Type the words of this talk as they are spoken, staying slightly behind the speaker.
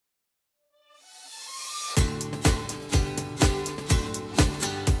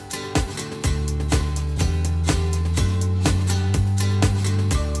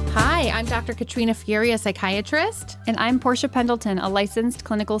I'm Dr. Katrina Fury, a psychiatrist. And I'm Portia Pendleton, a licensed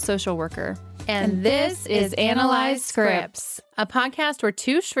clinical social worker. And this is Analyze Scripts, a podcast where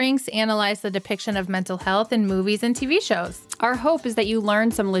two shrinks analyze the depiction of mental health in movies and TV shows. Our hope is that you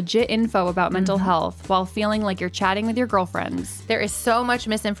learn some legit info about mental health while feeling like you're chatting with your girlfriends. There is so much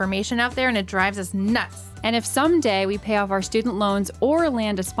misinformation out there, and it drives us nuts. And if someday we pay off our student loans or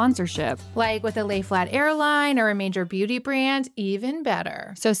land a sponsorship, like with a lay flat airline or a major beauty brand, even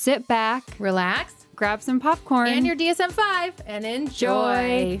better. So sit back, relax, grab some popcorn and your DSM-5 and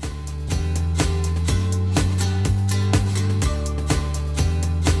enjoy.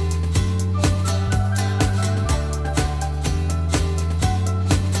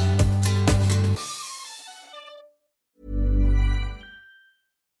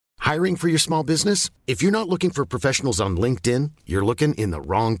 Hiring for your small business? If you're not looking for professionals on LinkedIn, you're looking in the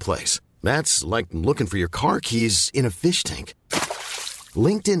wrong place. That's like looking for your car keys in a fish tank.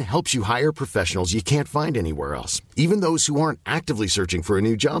 LinkedIn helps you hire professionals you can't find anywhere else, even those who aren't actively searching for a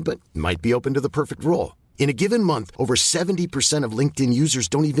new job but might be open to the perfect role. In a given month, over 70% of LinkedIn users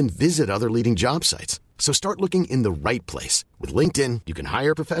don't even visit other leading job sites. So start looking in the right place. With LinkedIn, you can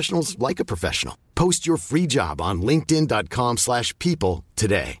hire professionals like a professional. Post your free job on linkedin.com/people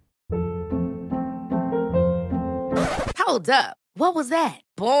today. Hold up. What was that?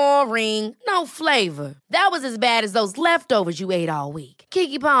 Boring. No flavor. That was as bad as those leftovers you ate all week.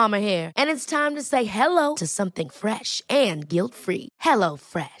 Keke Palmer here. And it's time to say hello to something fresh and guilt-free. Hello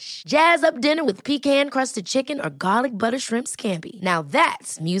Fresh. Jazz up dinner with pecan-crusted chicken or garlic butter shrimp scampi. Now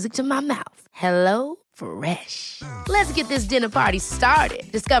that's music to my mouth. Hello Fresh. Let's get this dinner party started.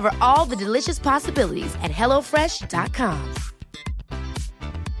 Discover all the delicious possibilities at hellofresh.com.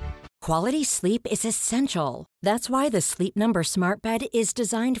 Quality sleep is essential. That's why the Sleep Number Smart Bed is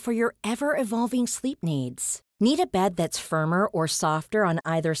designed for your ever-evolving sleep needs. Need a bed that's firmer or softer on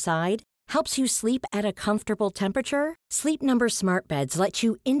either side? Helps you sleep at a comfortable temperature? Sleep Number Smart Beds let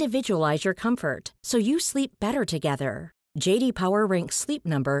you individualize your comfort, so you sleep better together. J.D. Power ranks Sleep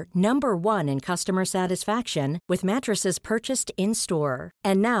Number number 1 in customer satisfaction with mattresses purchased in-store.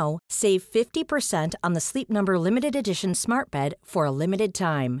 And now, save 50% on the Sleep Number Limited Edition Smart Bed for a limited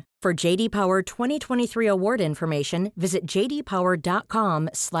time. For J.D. Power 2023 award information, visit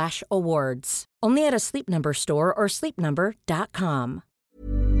jdpower.com/awards. Only at a Sleep Number store or sleepnumber.com.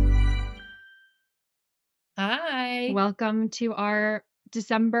 Hi. Welcome to our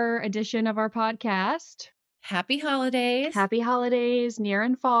December edition of our podcast. Happy holidays. Happy holidays, near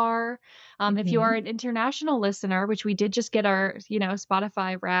and far. If you are an international listener, which we did just get our,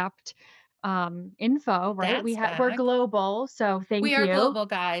 Spotify wrapped info, right? We're global, so thank you. We are global,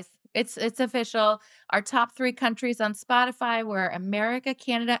 guys. It's official. Our top 3 countries on Spotify were America,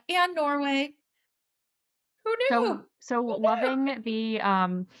 Canada, and Norway. Who knew? So loving the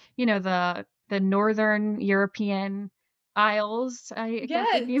the Northern European Isles, I guess,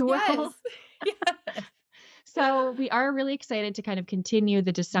 if you will. Yes. So we are really excited to kind of continue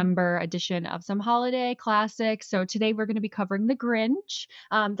the December edition of some holiday classics. So today we're going to be covering the Grinch,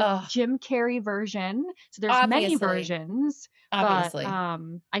 the Jim Carrey version. So there's many versions. Obviously. But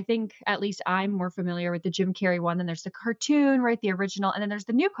I think at least I'm more familiar with the Jim Carrey one. Then there's the cartoon, right? The original. And then there's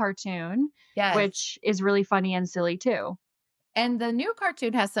the new cartoon, which is really funny and silly too. And the new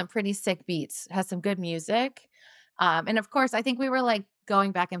cartoon has some pretty sick beats, has some good music. And of course, I think we were like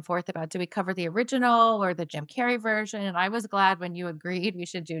going back and forth about, do we cover the original or the Jim Carrey version? And I was glad when you agreed we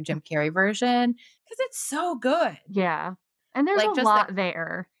should do Jim Carrey version because it's so good. Yeah. And there's a lot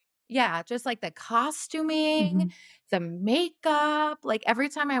there. Yeah. Just like the costuming, the makeup. Like every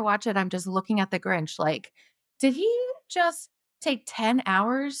time I watch it, I'm just looking at the Grinch. Like, did he just take 10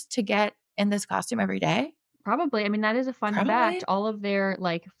 hours to get in this costume every day? Probably. I mean, that is a fun fact. All of their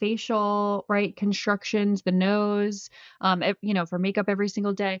like facial, constructions, the nose, for makeup every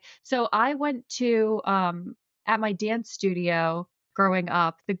single day. So I went to, at my dance studio growing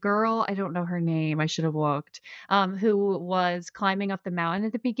up, the girl, I don't know her name, I should have looked, who was climbing up the mountain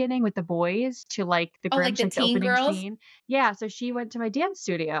at the beginning with the boys to like the Grinch, like the teen opening girls? scene. Yeah. So she went to my dance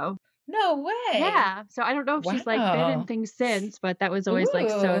studio. No way. Yeah. So I don't know if she's like been in things since, but that was always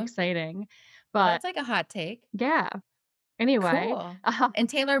like so exciting. But that's like a hot take. Yeah. Anyway. Cool. And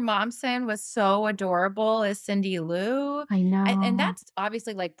Taylor Momsen was so adorable as Cindy Lou. I know. And that's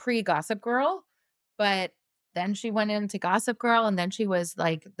obviously like pre-Gossip Girl. But then she went into Gossip Girl and then she was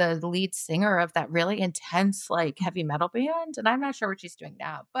like the lead singer of that really intense like heavy metal band. And I'm not sure what she's doing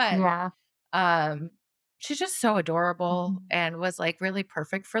now. But she's just so adorable and was like really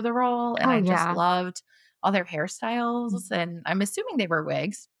perfect for the role. And I just loved all their hairstyles. And I'm assuming they were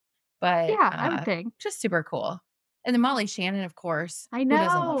wigs. But I would think. Just super cool. And then Molly Shannon, of course. I know. Who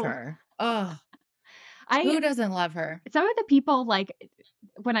doesn't love her? Oh, I who doesn't love her? Some of the people, like,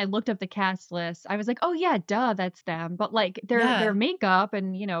 when I looked up the cast list, I was like, "Oh, yeah, duh, that's them." But, like, their Yeah. makeup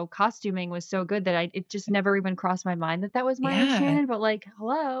and, costuming was so good that it just never even crossed my mind that that was Miley Yeah. Shannon, but, like,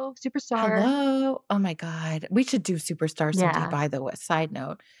 hello, superstar. Hello. Oh my god. We should do Superstar someday, Yeah, by the way, side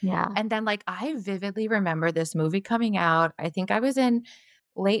note. yeah. And then, like, I vividly remember this movie coming out. I think I was in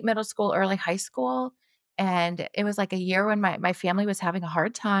late middle school, early high school, and it was, like, a year when my family was having a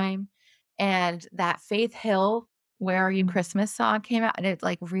hard time, and that Faith Hill, "Where Are You Mm. Christmas" song came out, and it,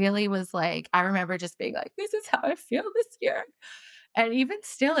 like, really was, like I remember just being like, "This is how I feel this year." And even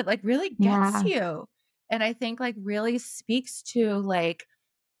still, it, like, really gets Yeah, you, and I think, like, really speaks to, like,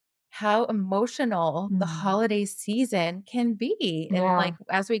 how emotional the mm, holiday season can be. And yeah, like,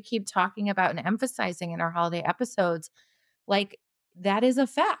 as we keep talking about and emphasizing in our holiday episodes, like, that is a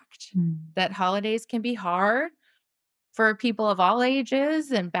fact mm, that holidays can be hard for people of all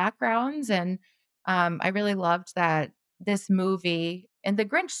ages and backgrounds. And I really loved that this movie and the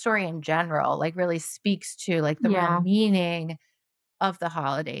Grinch story in general, like, really speaks to like the real yeah, meaning of the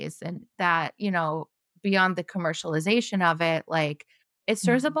holidays and that, beyond the commercialization of it, like it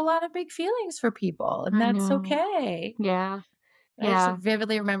stirs up mm. a lot of big feelings for people and I that's know. okay. Yeah, I just yeah.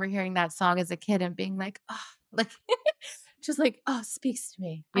 vividly remember hearing that song as a kid and being like, oh, like just like, oh, speaks to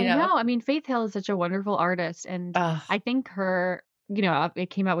me, I know. I mean, Faith Hill is such a wonderful artist, and Oh, I think it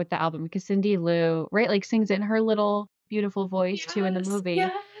came out with the album because Cindy Lou, right, like sings it in her little beautiful voice too in the yes, movie.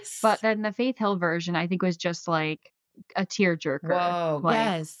 But yes. then the Faith Hill version, I think, was just like a tearjerker. Whoa, Like,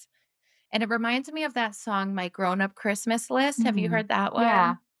 yes. And it reminds me of that song, My Grown Up Christmas List. Have you mhm. heard that Yeah,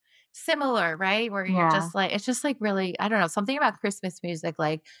 one? Similar, right? Where you're yeah, just like it's just like really, I don't know, something about Christmas music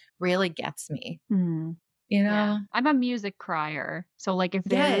like really gets me, mm, you yeah. know? I'm a music crier, so like if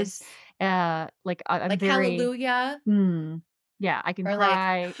there's, Yes. I'm Like very, Hallelujah yeah, I can or like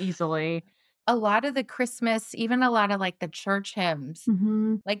cry easily. a lot of the Christmas, even a lot of like the church hymns,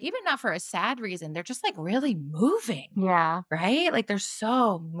 Hmm. like even not for a sad reason, they're just like really moving, Yeah. right? Like they're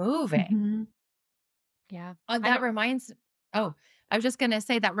so moving. Hmm. Yeah. I That don't. reminds oh, I was just gonna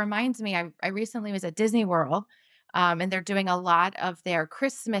say that reminds me, I recently was at Disney World, and they're doing a lot of their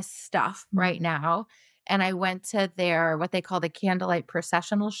Christmas stuff right Mm. now. And I went to their what they call the Candlelight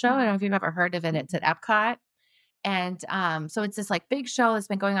Processional Show. I don't know if you've ever heard of it. It's at Epcot. And so it's this like big show that's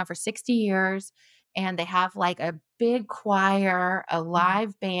been going on for 60 years. And they have like a big choir, a Mm.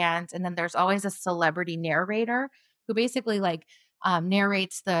 live band, and then there's always a celebrity narrator who basically like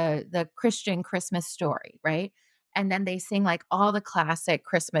narrates the Christian Christmas story, right? And then they sing like all the classic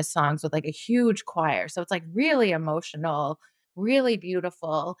Christmas songs with like a huge choir. So it's like really emotional, really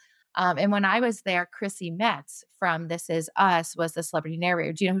beautiful. And when I was there, Chrissy Metz from This Is Us was the celebrity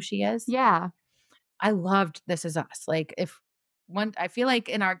narrator. Do you know who she is? Yeah. I loved This Is Us. Like if one I feel like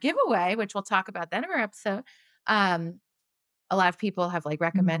in our giveaway, which we'll talk about then in our episode, um, a lot of people have like Mm.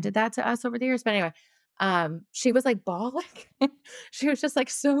 recommended that to us over the years. But anyway, she was like bawling. She was just like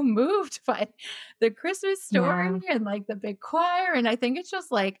so moved by the Christmas story Yeah. and like the big choir. And I think it's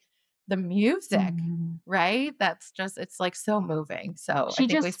just like the music, Mm. right? That's just it's like so moving. So I She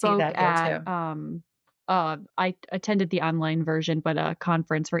think we just see spoke that here at, too. I attended the online version, but a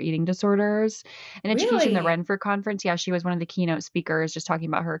conference for eating disorders and education, the Really? Renfer conference. Yeah, she was one of the keynote speakers just talking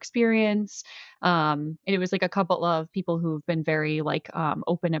about her experience. And it was like a couple of people who've been very like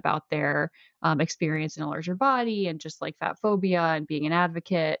open about their experience in a larger body and just like fat phobia and being an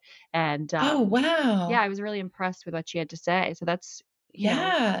advocate. And Oh yeah, wow. I was really impressed with what she had to say. So that's,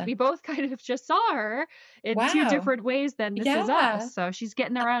 Yeah. we both kind of just saw her in two Wow. different ways than This Is Us. Yeah. So she's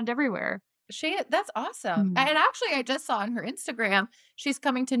getting around everywhere. That's awesome. Mm. And actually, I just saw on her Instagram, she's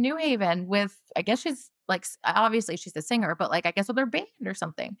coming to New Haven with, I guess she's like, obviously she's a singer, but like, I guess with her band or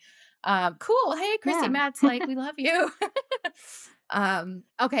something. Cool. Hey, Chrissy Yeah. Metz, like, we love you.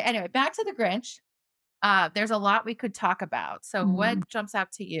 Okay. Anyway, back to the Grinch. There's a lot we could talk about. So, Mm. what jumps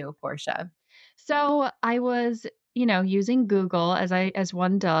out to you, Portia? So I was, using Google as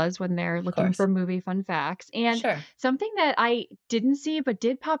one does when they're Of looking for course. movie fun facts. And Sure. something that I didn't see but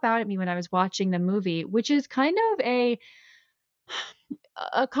did pop out at me when I was watching the movie, which is kind of a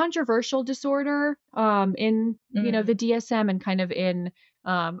controversial disorder in Mm. the DSM and kind of in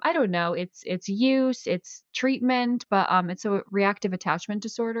I don't know, it's use, it's treatment, but it's a reactive attachment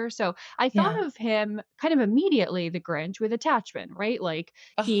disorder. So I thought Yeah. of him kind of immediately, the Grinch, with attachment, right? Like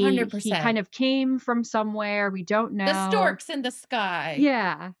A he kind 100%. of came from somewhere we don't The know. storks in the sky.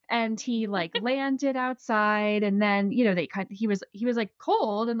 Yeah, and he like landed outside, and then he was like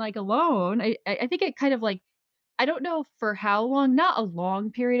cold and like alone. I think it kind of like, I don't know for how long, not a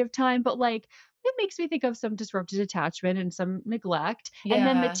long period of time, but like it makes me think of some disrupted attachment and some neglect. And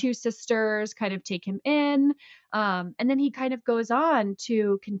then the Yeah. two sisters kind of take him in. And then he kind of goes on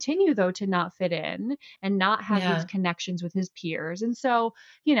to continue, though, to not fit in and not have these Yeah. connections with his peers. And so,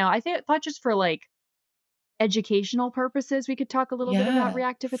 thought just for like educational purposes, we could talk a little bit about Yeah.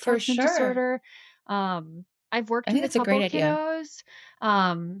 reactive For attachment sure. disorder. I've I worked think with a that's a couple great idea. kiddos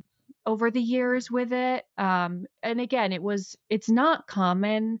um, over the years with it. And again, it's not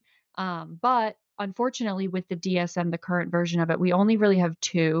common, but unfortunately, with the DSM, the current version of it, we only really have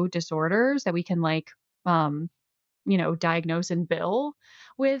two disorders that we can um, diagnose and bill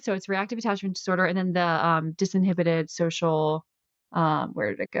with. So it's reactive attachment disorder, and then the disinhibited social.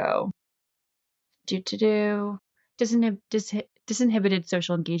 Where did it go? Do to do disinhibited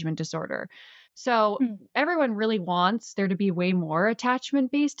social engagement disorder. So Hmm. everyone really wants there to be way more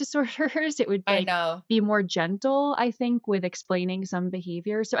attachment based disorders. It would I like know. be more gentle, I think, with explaining some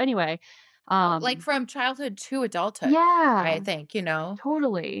behavior. So anyway, Like from childhood to adulthood, I yeah, think, you know?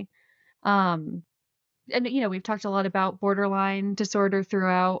 totally. Um and we've talked a lot about borderline disorder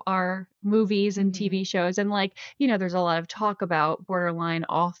throughout our movies and Mhm. TV shows, and there's a lot of talk about borderline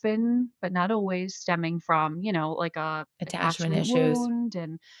often but not always stemming from like a Attachment attachment issues. wound.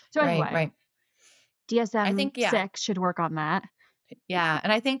 And so Right, anyway, right. I think, yeah. DSM-6 should work on that. Yeah,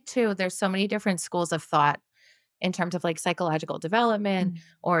 and I think too, there's so many different schools of thought in terms of like psychological development Mm.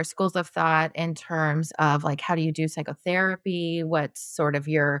 or schools of thought in terms of like how do you do psychotherapy? What's sort of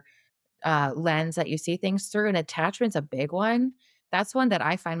your lens that you see things through, and attachment's a big one. That's one that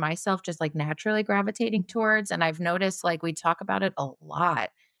I find myself just like naturally gravitating towards. And I've noticed like we talk about it a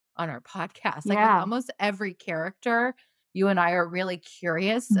lot on our podcast, like with Yeah. almost every character, you and I are really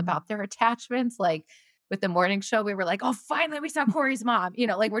curious Mm. about their attachments. Like with the morning show, we were like, oh, finally we saw Corey's mom.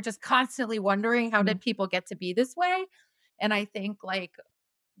 Like we're just constantly wondering how Yeah. did people get to be this way? And I think like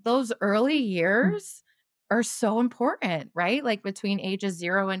those early Mm. years are so important, right? Like between ages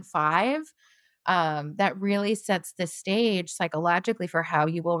 0 and 5, that really sets the stage psychologically for how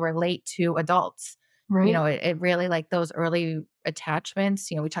you will relate to adults. Right. It really like those early attachments,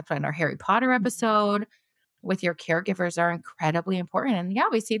 we talked about in our Harry Potter Mhm. episode with your caregivers are incredibly important. And yeah,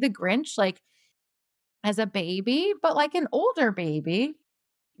 we see the Grinch like as a baby, but like an older baby,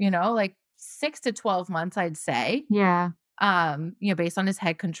 like 6 to 12 months, I'd say, Yeah. based on his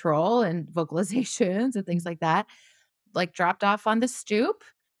head control and vocalizations and things Mm. like that, like dropped off on the stoop.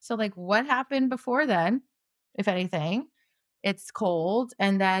 So, like, what happened before then, if anything? It's cold.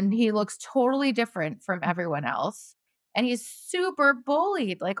 And then he looks totally different from everyone else. And he's super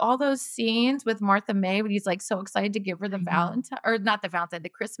bullied. Like all those scenes with Martha May when he's like so excited to give her the I know. Valentine or not the Valentine, the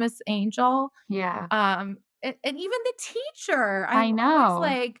Christmas angel. Yeah. And even the teacher, I I'm always know.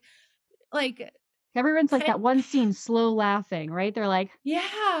 like Everyone's like kind that one scene slow laughing, right? They're like,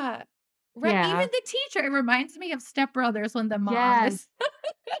 yeah. Right, even yeah. the teacher, it reminds me of Step Brothers when the mom Yes. is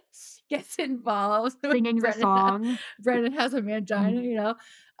gets involved when Singing the song. Brennan has a Mhm.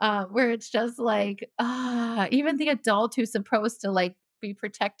 mangina, where it's just like, even the adult who's supposed to, like, be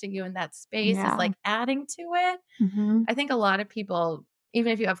protecting you in that space is, Yeah. like, adding to it. Mhm. I think a lot of people,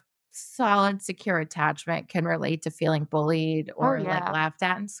 even if you have solid, secure attachment, can relate to feeling bullied Oh, or, like, yeah. laughed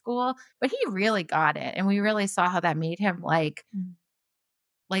at in school, but he really got it, and we really saw how that made him, Mm.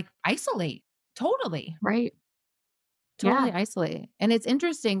 like, isolate. Totally. Right. Yeah. Totally isolate. And it's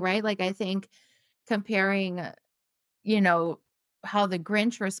interesting, right? Like, I think comparing, you know, how the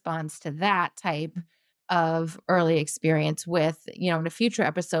Grinch responds to that type of early experience with, in a future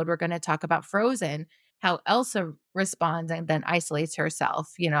episode, we're going to talk about Frozen, how Elsa responds and then isolates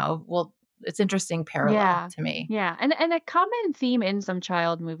herself, Well, it's interesting parallel Yeah. to me. Yeah. And a common theme in some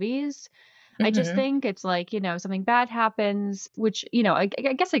child movies, I just Mhm. think it's like, something bad happens, which, I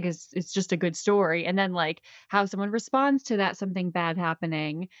guess it's just a good story. And then like how someone responds to that something bad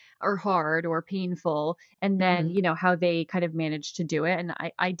happening or hard or painful. And then, Mhm. how they kind of manage to do it. And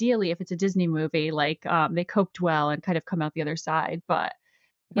ideally, if it's a Disney movie, like they coped well and kind of come out the other side. But,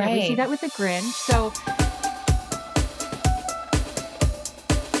 we see Right. that with the Grinch. So,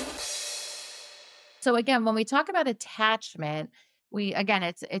 So again, when we talk about attachment, we again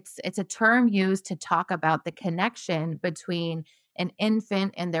it's a term used to talk about the connection between an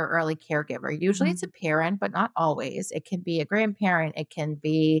infant and their early caregiver. Usually it's a mhm, parent, but not always. It can be a grandparent, it can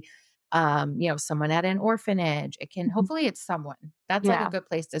be someone at an orphanage. It can mhm, hopefully it's someone. That's like a yeah. good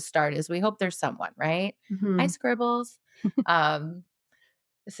place to start is we hope there's someone, right? Hi Hmm. scribbles. Um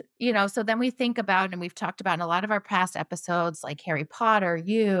so then we think about, and we've talked about in a lot of our past episodes, like Harry Potter,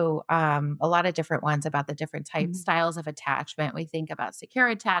 a lot of different ones about the different types, Hmm. styles of attachment. We think about secure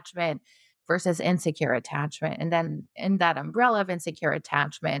attachment versus insecure attachment. And then in that umbrella of insecure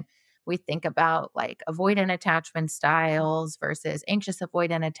attachment, we think about like avoidant attachment styles versus anxious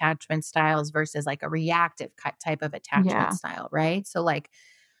avoidant attachment styles versus like a reactive type of attachment Yeah. style, right? So, like,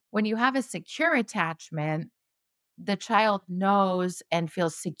 when you have a secure attachment, the child knows and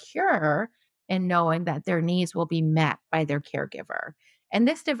feels secure in knowing that their needs will be met by their caregiver. And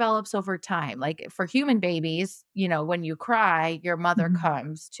this develops over time. Like for human babies, when you cry, your mother Mhm.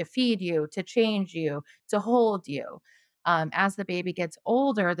 comes to feed you, to change you, to hold you. As the baby gets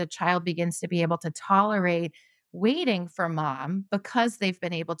older, the child begins to be able to tolerate waiting for mom because they've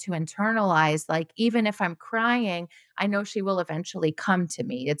been able to internalize, like, even if I'm crying, I know she will eventually come to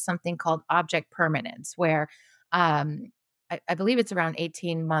me. It's something called object permanence, where um, I believe it's around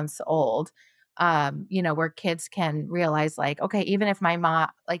 18 months old, where kids can realize, like, okay, even if my mom,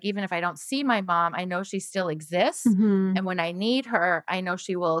 like, even if I don't see my mom, I know she still exists. Mhm. And when I need her, I know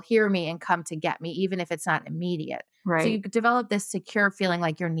she will hear me and come to get me, even if it's not immediate. So Right. you could develop this secure feeling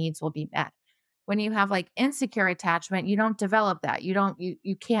like your needs will be met. When you have like insecure attachment, you don't develop that.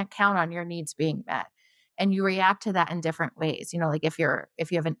 You can't count on your needs being met. And you react to that in different ways. Like if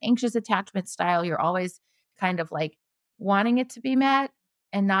you have an anxious attachment style, you're always kind of like wanting it to be met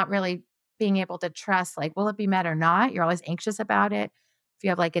and not really being able to trust, like, will it be met or not? You're always anxious about it. If you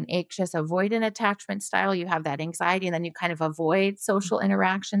have like an anxious avoidant attachment style, you have that anxiety and then you kind of avoid social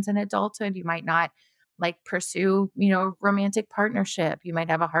interactions in adulthood. You might not like pursue, romantic partnership. You might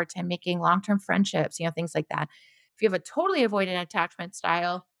have a hard time making long-term friendships, things like that. If you have a totally avoidant attachment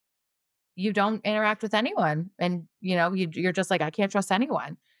style, you don't interact with anyone and you're just like, I can't trust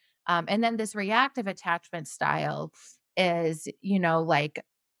anyone. And then this reactive attachment style is, like,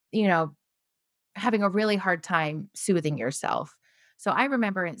 you know, having a really hard time soothing yourself. So I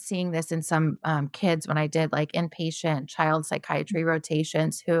remember seeing this in some kids when I did like inpatient child psychiatry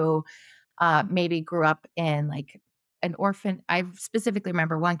rotations who maybe grew up in like an orphan. I specifically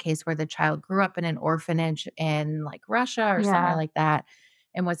remember one case where the child grew up in an orphanage in like Russia or somewhere Yeah. like that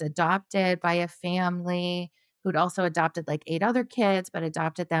and was adopted by a family who'd also adopted like 8 other kids, but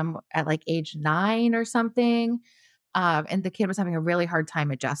adopted them at like age 9 or something. And the kid was having a really hard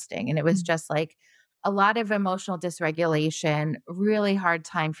time adjusting. And it was Mm. just like a lot of emotional dysregulation, really hard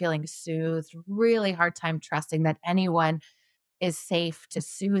time feeling soothed, really hard time trusting that anyone is safe to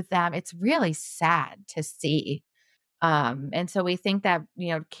soothe them. It's really sad to see. And so we think that,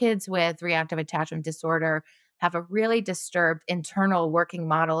 kids with reactive attachment disorder have a really disturbed internal working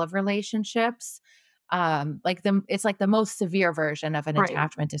model of relationships. It's like the most severe version of an Right.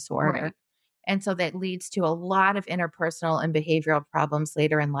 attachment disorder. Right. And so that leads to a lot of interpersonal and behavioral problems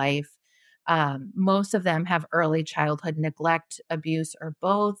later in life. Most of them have early childhood neglect, abuse, or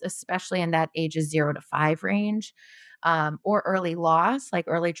both, especially in that ages 0 to 5 range, or early loss, like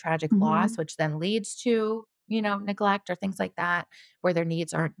early tragic loss, Mhm. which then leads to, neglect or things like that, where their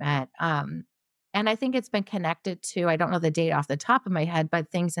needs aren't met. And I think it's been connected to, I don't know the date off the top of my head, but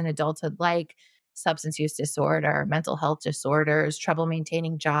things in adulthood like substance use disorder, mental health disorders, trouble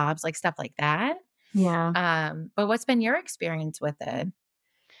maintaining jobs, like stuff like that. Yeah. But what's been your experience with it?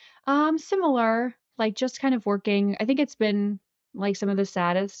 Similar, like just kind of working. I think it's been like some of the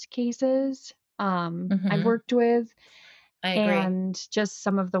saddest cases I've Hmm. worked with, I agree. and just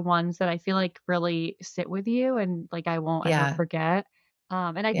some of the ones that I feel like really sit with you and like I won't ever Yeah. forget.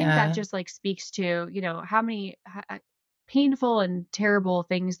 And I think that Yeah. just like speaks to, how many painful and terrible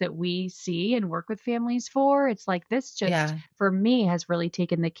things that we see and work with families for. It's like this just Yeah. for me has really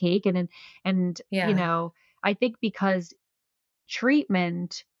taken the cake, and Yeah. I think because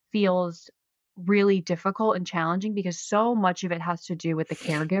treatment feels really difficult and challenging because so much of it has to do with the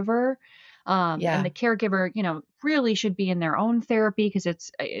caregiver. And Yeah. the caregiver, really should be in their own therapy because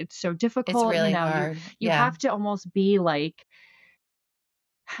it's so It's difficult. really You hard. you Yeah. have to almost be like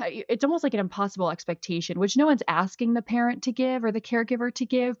it's almost like an impossible expectation, which no one's asking the parent to give or the caregiver to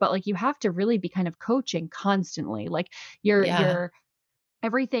give, but like you have to really be kind of coaching constantly. Like Yeah. you're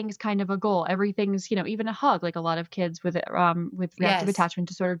everything's kind of a goal. Everything's, even a hug. Like a lot of kids with reactive Yes. attachment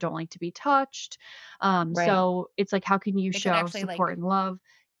disorder don't like to be touched. Right. So it's like, how can you It can show actually support like, and love?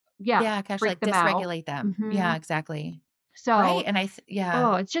 Yeah, yeah, it can actually freak like them out. dysregulate them. hmm Yeah, exactly. Right. So, And yeah,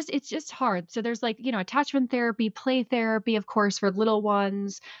 oh, it's just hard. So there's like, attachment therapy, play therapy, of course, for little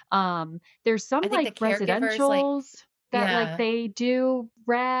ones. There's some I think the like caregivers like, residentials that like yeah. they do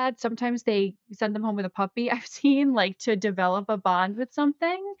rad. Sometimes they send them home with a puppy. I've seen like to develop a bond with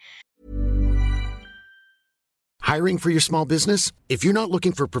something. Hiring for your small business? If you're not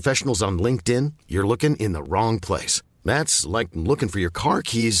looking for professionals on LinkedIn, you're looking in the wrong place. That's like looking for your car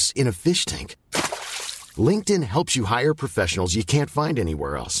keys in a fish tank. LinkedIn helps you hire professionals you can't find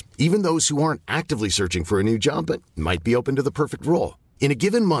anywhere else, even those who aren't actively searching for a new job but might be open to the perfect role. In a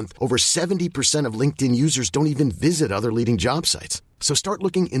given month, over 70% of LinkedIn users don't even visit other leading job sites. So start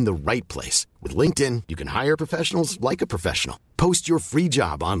looking in the right place. With LinkedIn, you can hire professionals like a professional. Post your free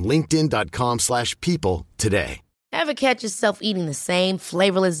job on linkedin.com/people today. Ever catch yourself eating the same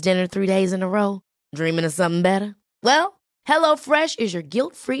flavorless dinner 3 days in a row? Dreaming of something better? Well, HelloFresh is your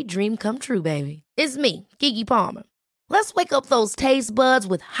guilt-free dream come true, baby. It's me, Keke Palmer. Let's wake up those taste buds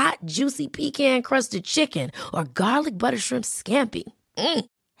with hot, juicy pecan-crusted chicken or garlic butter shrimp scampi.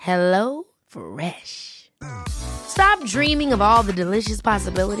 Hello Fresh. Stop dreaming of all the delicious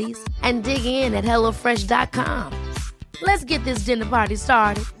possibilities and dig in at HelloFresh.com. Let's get this dinner party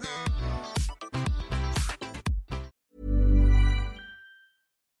started.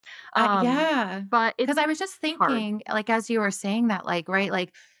 Yeah, But because it's I was just hard. thinking, like, as you were saying that, like, right,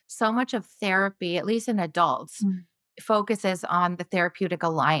 like, so much of therapy, at least in adults, Mm. focuses on the therapeutic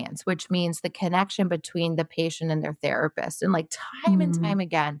alliance, which means the connection between the patient and their therapist. And like time and Mm. time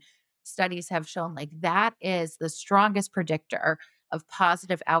again, studies have shown like that is the strongest predictor of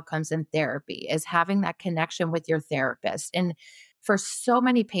positive outcomes in therapy is having that connection with your therapist. And for so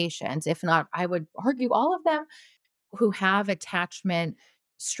many patients, if not, I would argue all of them who have attachment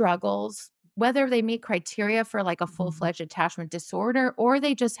struggles, whether they meet criteria for like a Mhm. full-fledged attachment disorder or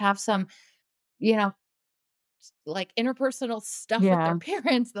they just have some, you know, like interpersonal stuff with their Yeah.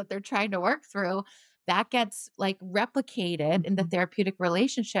 parents that they're trying to work through, that gets like replicated in the Mhm. therapeutic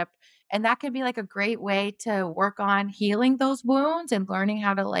relationship. And that can be like a great way to work on healing those wounds and learning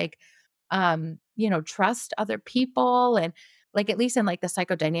how to like, trust other people. And like, at least in like the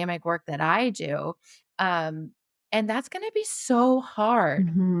psychodynamic work that I do. Um, and that's going to be so hard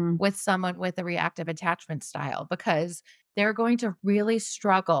Mhm. with someone with a reactive attachment style because they're going to really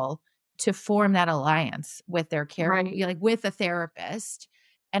struggle to form that alliance with their Right. like with a therapist.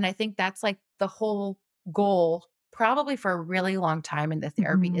 And I think that's like the whole goal, probably for a really long time in the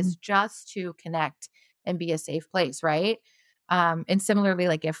therapy, is Mhm. just to connect and be a safe place, right? And similarly,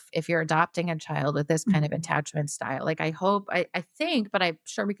 like if you're adopting a child with this kind of Mhm. attachment style, like I think, but I'm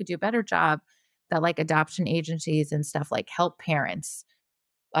sure we could do a better job that like adoption agencies and stuff like help parents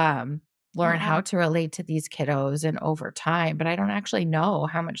um, learn Yeah. how to relate to these kiddos and over time, but I don't actually know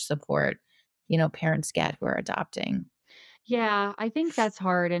how much support, parents get who are adopting. Yeah, I think that's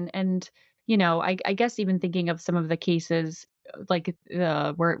hard and I guess even thinking of some of the cases like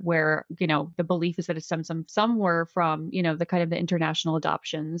where the belief is that it's some were from the kind of the international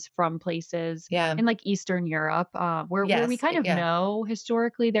adoptions from places Yeah. in like Eastern Europe where we Yes. kind of Yeah. know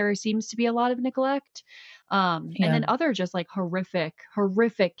historically there seems to be a lot of neglect, and Yeah. then other just like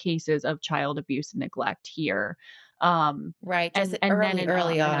horrific cases of child abuse and neglect here, um Right. Just and then early,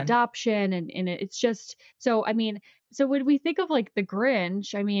 early an on. adoption and it's just so I mean so when we think of like the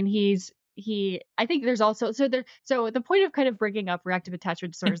Grinch, I mean, I think there's also so the point of kind of bringing up reactive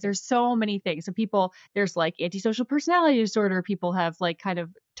attachment disorders, there's so many things. So there's like antisocial personality disorder, people have like kind of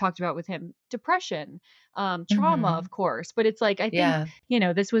talked about with him, depression, trauma, Hmm. of course. But it's like I think,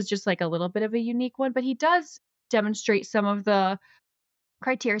 Yeah. this was just like a little bit of a unique one, but he does demonstrate some of the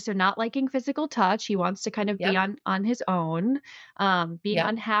criteria. So not liking physical touch, he wants to kind of be Yep. on his own, being Yep.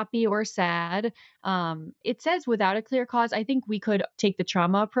 unhappy or sad. It says without a clear cause. I think we could take the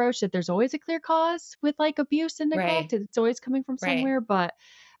trauma approach that there's always a clear cause with like abuse and neglect. Right. It's always coming from Right. somewhere, but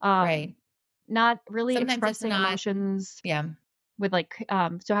um Right. not really Sometimes it's expressing not. emotions Yeah. with like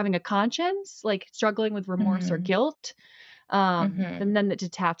so having a conscience, like struggling with remorse or Hmm. guilt, and Hmm. then the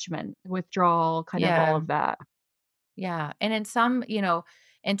detachment, withdrawal, kind of all Yeah. of that. Yeah, and in some,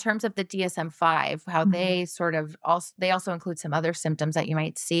 in terms of the DSM-5, how Mhm. they also include some other symptoms that you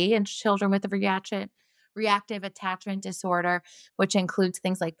might see in children with a reactive attachment disorder, which includes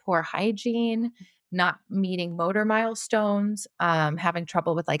things like poor hygiene, not meeting motor milestones, having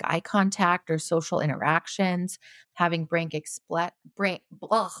trouble with like eye contact or social interactions, having blank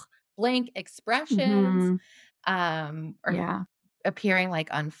expressions, Mhm. or Yeah. appearing like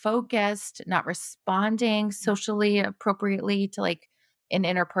unfocused, not responding socially appropriately to like in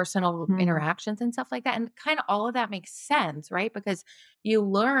interpersonal Mhm. interactions and stuff like that. And kind of all of that makes sense, right? Because you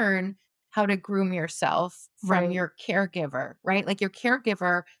learn how to groom yourself from Right. your caregiver, right? Like your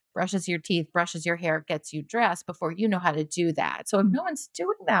caregiver brushes your teeth, brushes your hair, gets you dressed before you know how to do that. So if Mm. no one's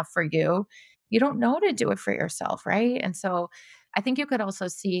doing that for you, you don't know to do it for yourself, right? And so I think you could also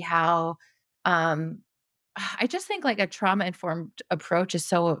see how um I just think like a trauma informed approach is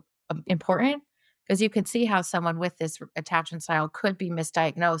so important because you can see how someone with this attachment style could be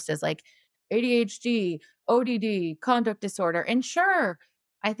misdiagnosed as like ADHD, ODD, conduct disorder. And sure,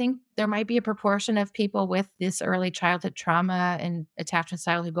 I think there might be a proportion of people with this early childhood trauma and attachment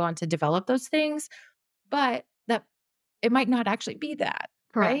style who go on to develop those things, but that it might not actually be that,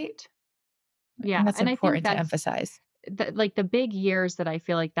 right? Correct. And Yeah, that's and I think important to that's emphasize. like the big years that I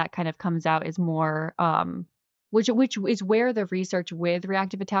feel like that kind of comes out is more which is where the research with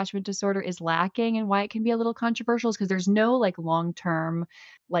reactive attachment disorder is lacking and why it can be a little controversial because there's no like long-term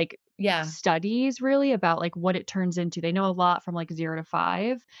like Yeah. studies really about like what it turns into. They know a lot from like 0 to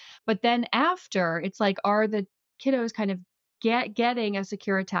 5, but then after it's like are the kiddos kind of getting a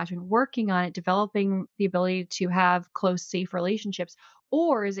secure attachment, working on it, developing the ability to have close safe relationships,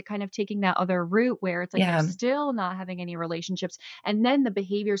 or is it kind of taking that other route where it's like they're Yeah. still not having any relationships and then the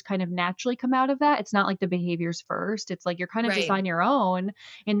behaviors kind of naturally come out of that? It's not like the behaviors first. It's like you're kind of just Right. on your own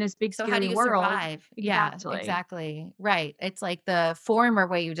in this big So how do scary you world. survive? Yeah, Exactly. exactly. Right. It's like the former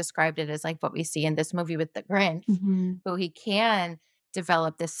way you described it is like what we see in this movie with the Grinch, Mhm. who he can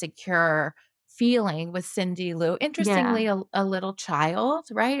develop this secure feeling with Cindy Lou. Yeah. Interestingly, a little child,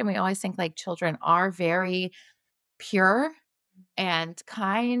 right? And we always think like children are very pure and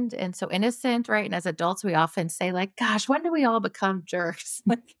kind and so innocent, right? And as adults, we often say, like, gosh, when do we all become jerks?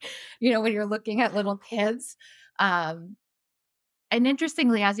 Like, when you're looking at little kids. Um, and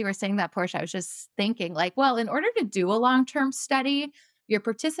interestingly, as you were saying that, Portia, I was just thinking, like, well, in order to do a long-term study, your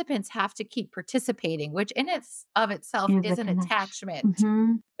participants have to keep participating, which in its of itself Is a is an connection. attachment.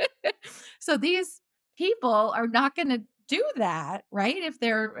 Mhm. So these people are not going to do that, right? If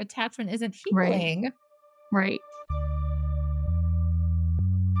their attachment isn't Right. healing. Right.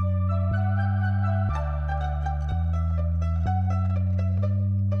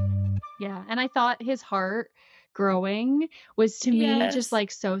 Yeah, and I thought his heart growing was to me just Yes. like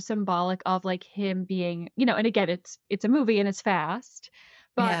so symbolic of like him being, and again it's a movie and it's fast,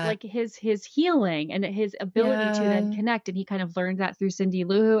 but Yeah. like his healing and his ability to then Yeah. connect and he kind of learned that through Cindy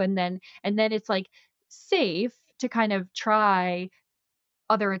Lou and then it's like safe to kind of try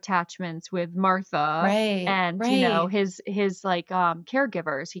other attachments with Martha Right. and Right. his like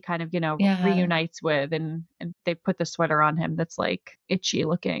caregivers he kind of Yeah. reunites with and they put the sweater on him that's like itchy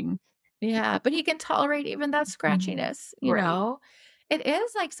looking. Yeah, but he can tolerate even that Mhm. scratchiness, you Right. know? It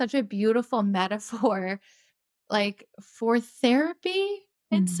is, like, such a beautiful metaphor, like, for therapy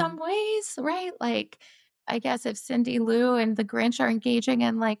in some Mhm. ways, right? Like, I guess if Cindy Lou and the Grinch are engaging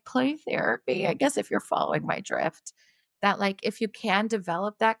in, like, play therapy, I guess if you're following my drift, that, like, if you can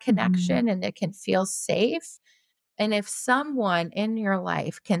develop that Mhm. connection and it can feel safe, and if someone in your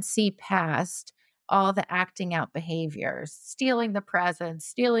life can see past all the acting out behaviors, stealing the presents,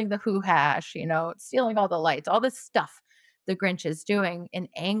 stealing the who hash, stealing all the lights, all this stuff the Grinch is doing in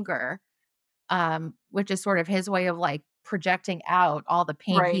anger, which is sort of his way of like projecting out all the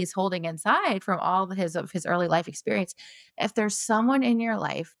pain Right. he's holding inside from all of his early life experience. If there's someone in your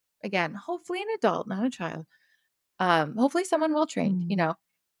life, again, hopefully an adult, not a child, hopefully someone well trained, Mhm.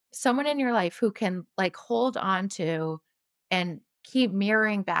 someone in your life who can like hold on to and keep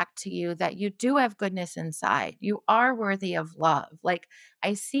mirroring back to you that you do have goodness inside. You are worthy of love. Like,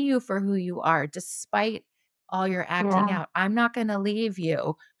 I see you for who you are, despite all your acting Yeah. out. I'm not going to leave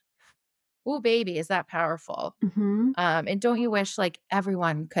you. Oh, baby, is that powerful? Mhm. And don't you wish like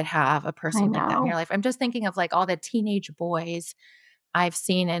everyone could have a I person like that in your know. life? I'm just thinking of like all the teenage boys I've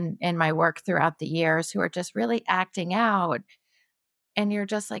seen in my work throughout the years who are just really acting out, and you're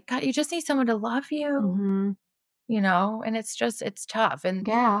just like, God, you just need someone to love you, Mhm. and it's tough. And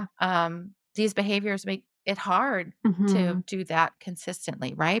Yeah. these behaviors make it hard to Mhm. do that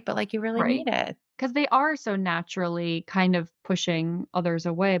consistently, right? But like you really Right. need it. Because they are so naturally kind of pushing others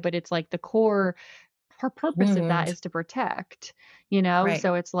away, but it's like the core her purpose of that Wound. is to protect, Right.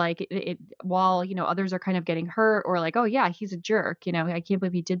 So it's like while, others are kind of getting hurt or like, oh yeah, he's a jerk, I can't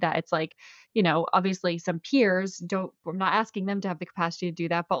believe he did that. It's like, obviously some peers don't, I'm not asking them to have the capacity to do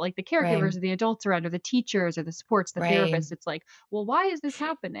that, but like the Right. caregivers or the adults around or the teachers or the supports, the Right. therapists, it's like, well, why is this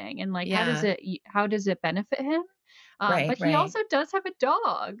happening? And like, Yeah. how does it benefit him? Right. But he Right. also does have a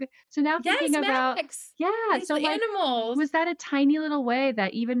dog. So now thinking Yes, about, Max. yeah, These so like, animals. was that a tiny little way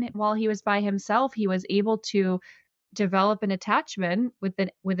that even while he was by himself, he was able to develop an attachment with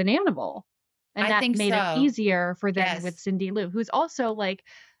an animal? And I that think made it so. easier for then with Yes. Cindy Lou, who's also like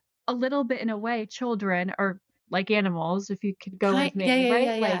a little bit in a way, children are like animals, if you could go with Yeah, me, yeah, right?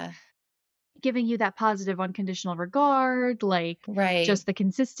 yeah, Like yeah. giving you that positive unconditional regard, like Right. just the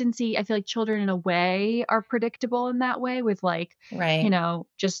consistency. I feel like children in a way are predictable in that way with like, Right.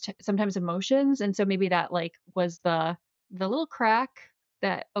 just sometimes emotions. And so maybe that like was the little crack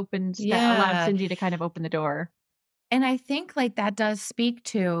that allowed Yeah. Cindy to kind of open the door. And I think like that does speak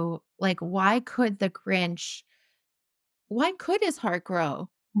to like why could his heart grow?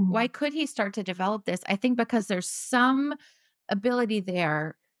 Why Mhm. could he start to develop this? I think because there's some ability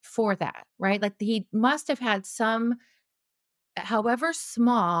there for that, right? Like he must have had some however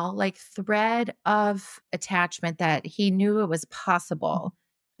small, like thread of attachment that he knew it was Mhm. possible.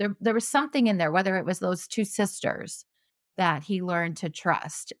 There was something in there, whether it was those two sisters that he learned to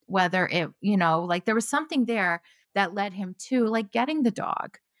trust, whether it, like there was something there that led him to like getting the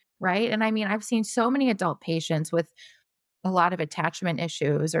dog, right? And I mean, I've seen so many adult patients with a lot of attachment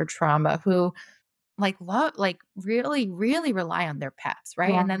issues or trauma who like love like really really rely on their pets,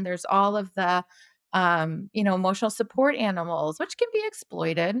 right? Yeah. And then there's all of the emotional support animals which can be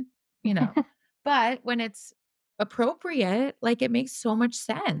exploited, you know. But when it's appropriate, like it makes so much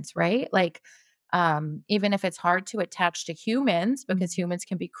sense, right? Like even if it's hard to attach to humans because Mhm. humans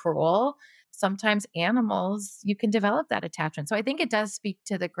can be cruel, sometimes animals you can develop that attachment. So I think it does speak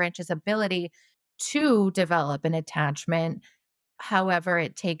to the Grinch's ability to develop an attachment. However,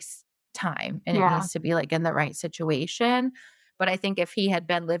 it takes time and it Yeah. needs to be like in the right situation. But I think if he had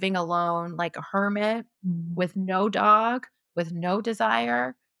been living alone like a hermit Mhm. with no dog, with no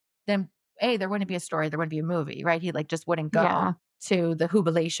desire, then A, there wouldn't be a story, there wouldn't be a movie, right? He like just wouldn't Yeah. go to the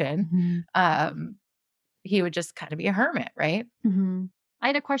jubilation. Mhm. Um, he would just kind of be a hermit, right? Mhm. I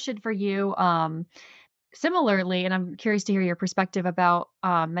had a question for you, similarly, and I'm curious to hear your perspective about,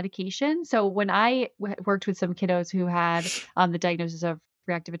 medication. So when I worked with some kiddos who had, the diagnosis of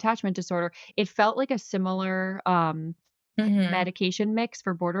reactive attachment disorder, it felt like a similar, Hmm. medication mix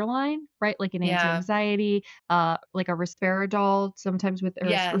for borderline, right? Like an Yeah. anti-anxiety, like a risperidol, sometimes with or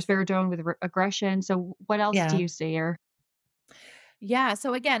Yes. risperidone with aggression. So what else do Yeah. you see or Yeah.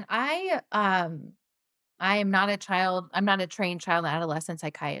 So again, I'm not a trained child and adolescent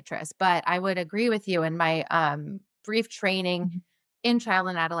psychiatrist, but I would agree with you in my brief training Mhm. in child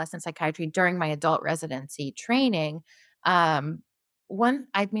and adolescent psychiatry during my adult residency training. Um,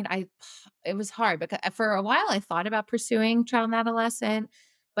 I mean, it was hard because for a while I thought about pursuing child and adolescent,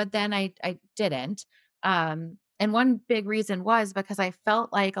 but then I didn't. And one big reason was because I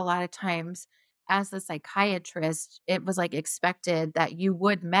felt like a lot of times as the psychiatrist, it was like expected that you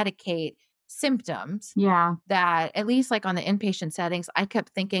would medicate symptoms Yeah. that at least like on the inpatient settings, I kept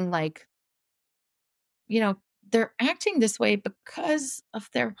thinking like, you know, they're acting this way because of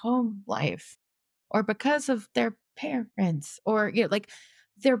their home life or because of their parents or like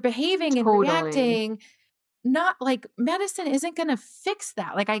they're behaving and Totally. reacting not like medicine isn't going to fix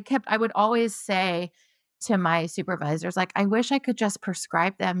that. Like I would always say to my supervisors, like, I wish I could just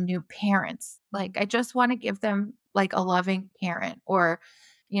prescribe them new parents. Like, I just want to give them like a loving parent or,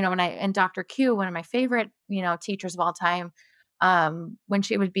 and Dr. Q, one of my favorite, teachers of all time, when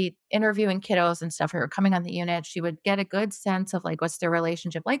she would be interviewing kiddos and stuff who were coming on the unit, she would get a good sense of like, what's their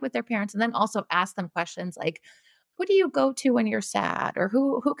relationship like with their parents. And then also ask them questions like, who do you go to when you're sad or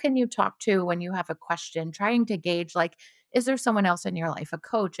who can you talk to when you have a question, trying to gauge like is there someone else in your life, a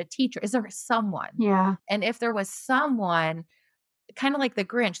coach, a teacher, is there someone? Yeah. And if there was someone, kind of like the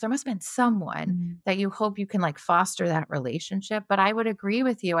Grinch, there must have been someone Mhm. that you hope you can like foster that relationship. But I would agree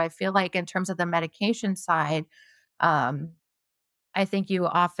with you, I feel like in terms of the medication side, um I think you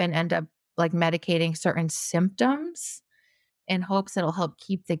often end up like medicating certain symptoms in hopes it'll help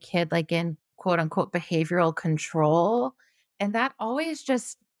keep the kid like in quote unquote behavioral control. And that always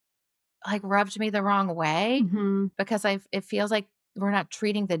just like rubbed me the wrong way Mhm. because it feels like we're not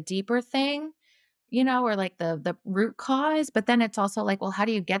treating the deeper thing, or like the root cause. But then it's also like, well, how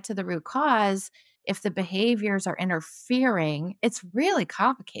do you get to the root cause if the behaviors are interfering? It's really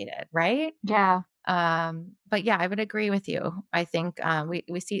complicated, right? Yeah. But yeah, I would agree with you. I think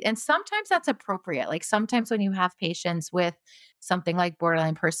we see, and sometimes that's appropriate. Like sometimes when you have patients with something like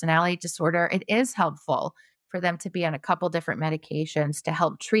borderline personality disorder, it is helpful for them to be on a couple different medications to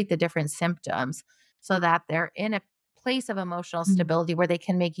help treat the different symptoms so that they're in a place of emotional Mhm. stability where they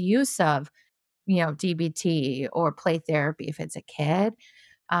can make use of, DBT or play therapy if it's a kid.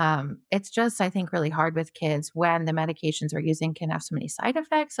 It's just, I think, really hard with kids when the medications we're using can have so many side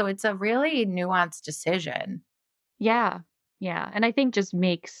effects. So it's a really nuanced decision. Yeah. Yeah, and I think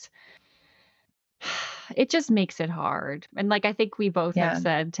it just makes it hard. And, like, I think we both have Yeah.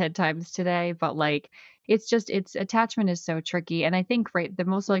 said 10 times today, but, like, it's attachment is so tricky, and I think, right, the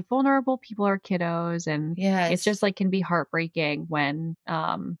most, like, vulnerable people are kiddos, and it's just, Yes. like, can be heartbreaking when,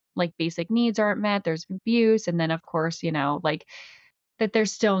 like, basic needs aren't met, there's abuse, and then, of course, like, that they're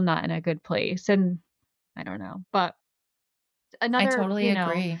still not in a good place, and I don't know. But I another, totally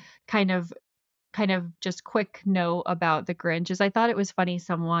agree. kind of just quick note about the Grinch is I thought it was funny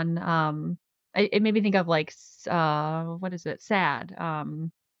someone, it made me think of, like, what is it? SAD,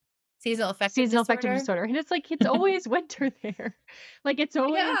 Seasonal affective seasonal affective disorder? disorder, and it's like, it's always winter there. Like,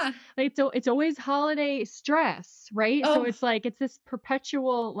 Yeah. it's always holiday stress, right? So Oh, it's like, it's this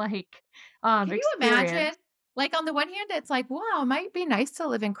perpetual, like, can you imagine? experience. Like, on the one hand, it's like, wow, it might be nice to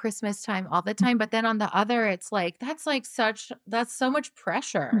live in Christmas time all the time. But then on the other, it's like, that's so much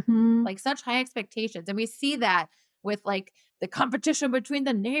pressure, Mhm. like such high expectations. And we see that with like the competition between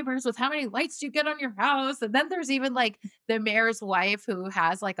the neighbors with how many lights you get on your house. And then there's even like the mayor's wife who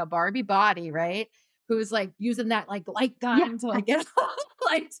has like a Barbie body, right? Who's like using that like light Yeah. gun to like get all the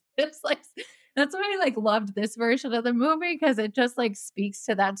lights. It's like, that's why I like loved this version of the movie because it just like speaks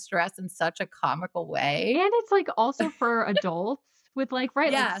to that stress in such a comical way. And it's, like, also for adults with, like,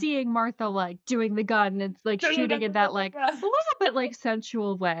 right, like, Yeah. seeing Martha, like, doing the gun and, like, shooting in that, like, a little bit, like,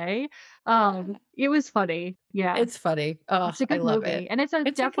 sensual way. It was funny. Yeah. It's funny. Oh, It's a I good love it. movie, and it's a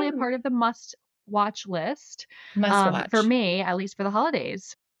It's a definitely a good part of the must-watch list, must for watch. me, at least for the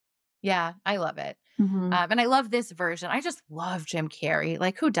holidays. Yeah, I love it. Mhm. And I love this version. I just love Jim Carrey.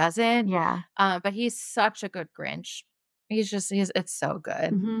 Like, who doesn't? Yeah. But he's such a good Grinch. It's so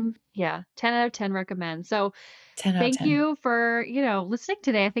good. Mhm. Yeah. 10 out of 10 recommend. So, 10 out of thank 10. you for, listening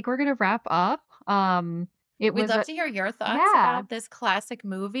today. I think we're gonna wrap up. It We'd was love a to hear your thoughts yeah. about this classic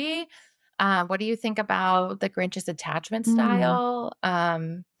movie. What do you think about the Grinch's attachment Mm. style?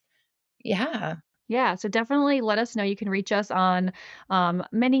 Yeah. Yeah, so definitely let us know. You can reach us on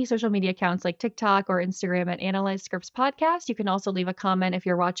many social media accounts like TikTok or Instagram at Analyze Scripts Podcast. You can also leave a comment if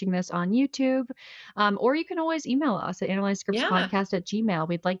you're watching this on YouTube, or you can always email us at Yeah. analyzescriptspodcast@gmail.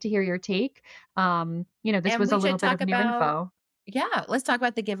 We'd like to hear your take. This And was a we little should bit talk of new about, info. yeah, let's talk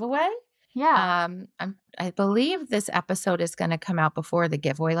about the giveaway. Yeah, I believe this episode is going to come out before the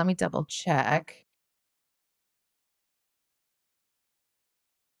giveaway. Let me double check.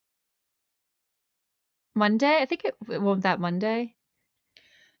 Monday. I think it won't that Monday.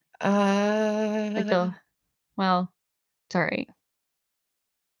 Like Uh, well, sorry.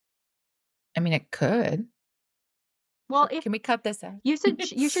 I mean, it could. Well, if Can we cut this out? you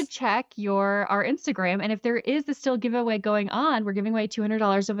should check our Instagram, and if there is a still giveaway going on, we're giving away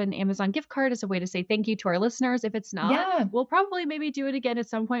 $200 of an Amazon gift card as a way to say thank you to our listeners. If it's not, Yeah. we'll probably maybe do it again at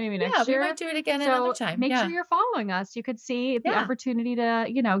some point, maybe Yeah, next we year. might do it again another So time. make sure Yeah. you're following us. You could see the Yeah. opportunity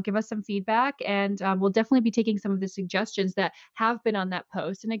to, give us some feedback, and we'll definitely be taking some of the suggestions that have been on that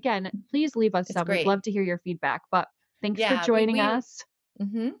post. And again, please leave us It's some. We'd great. love to hear your feedback. But thanks for Yeah, joining us.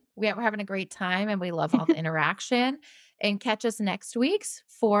 we're having a great time and we love all the interaction. And catch us next week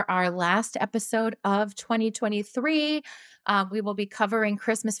for our last episode of 2023. We will be covering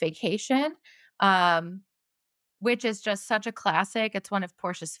Christmas Vacation, which is just such a classic. It's one of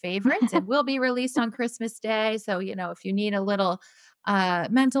Portia's favorites and will be released on Christmas Day. So, if you need a little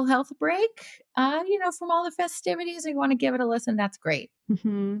mental health break, from all the festivities and you want to give it a listen, that's great.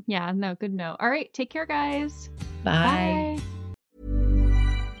 Yeah, no, good note. All right, take care, guys. Bye. Bye.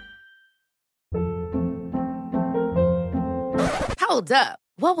 Hold up.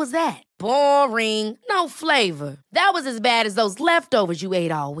 What was that? Boring. No flavor. That was as bad as those leftovers you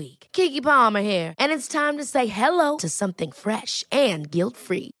ate all week. Keke Palmer here. And it's time to say hello to something fresh and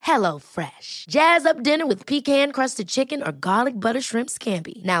guilt-free. Hello Fresh. Jazz up dinner with pecan-crusted chicken or garlic butter shrimp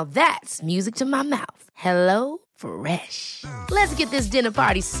scampi. Now that's music to my mouth. Hello Fresh. Let's get this dinner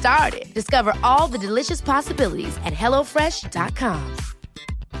party started. Discover all the delicious possibilities at hellofresh.com.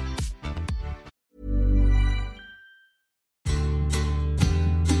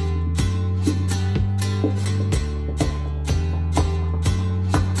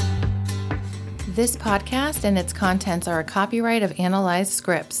 This podcast and its contents are a copyright of Analyze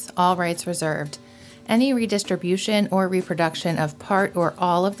Scripts, all rights reserved. Any redistribution or reproduction of part or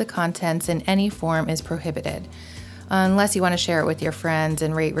all of the contents in any form is prohibited. Unless you want to share it with your friends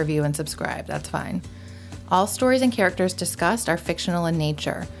and rate, review, and subscribe, that's fine. All stories and characters discussed are fictional in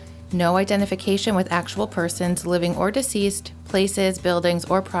nature. No identification with actual persons, living or deceased, places, buildings,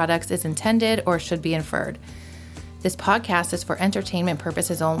 or products is intended or should be inferred. This podcast is for entertainment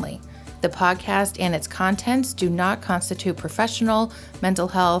purposes only. The podcast and its contents do not constitute professional, mental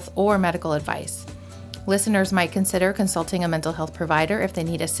health, or medical advice. Listeners might consider consulting a mental health provider if they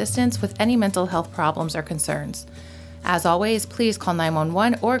need assistance with any mental health problems or concerns. As always, please call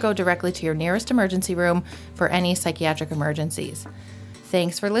 911 or go directly to your nearest emergency room for any psychiatric emergencies.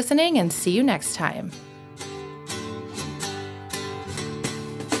 Thanks for listening and see you next time.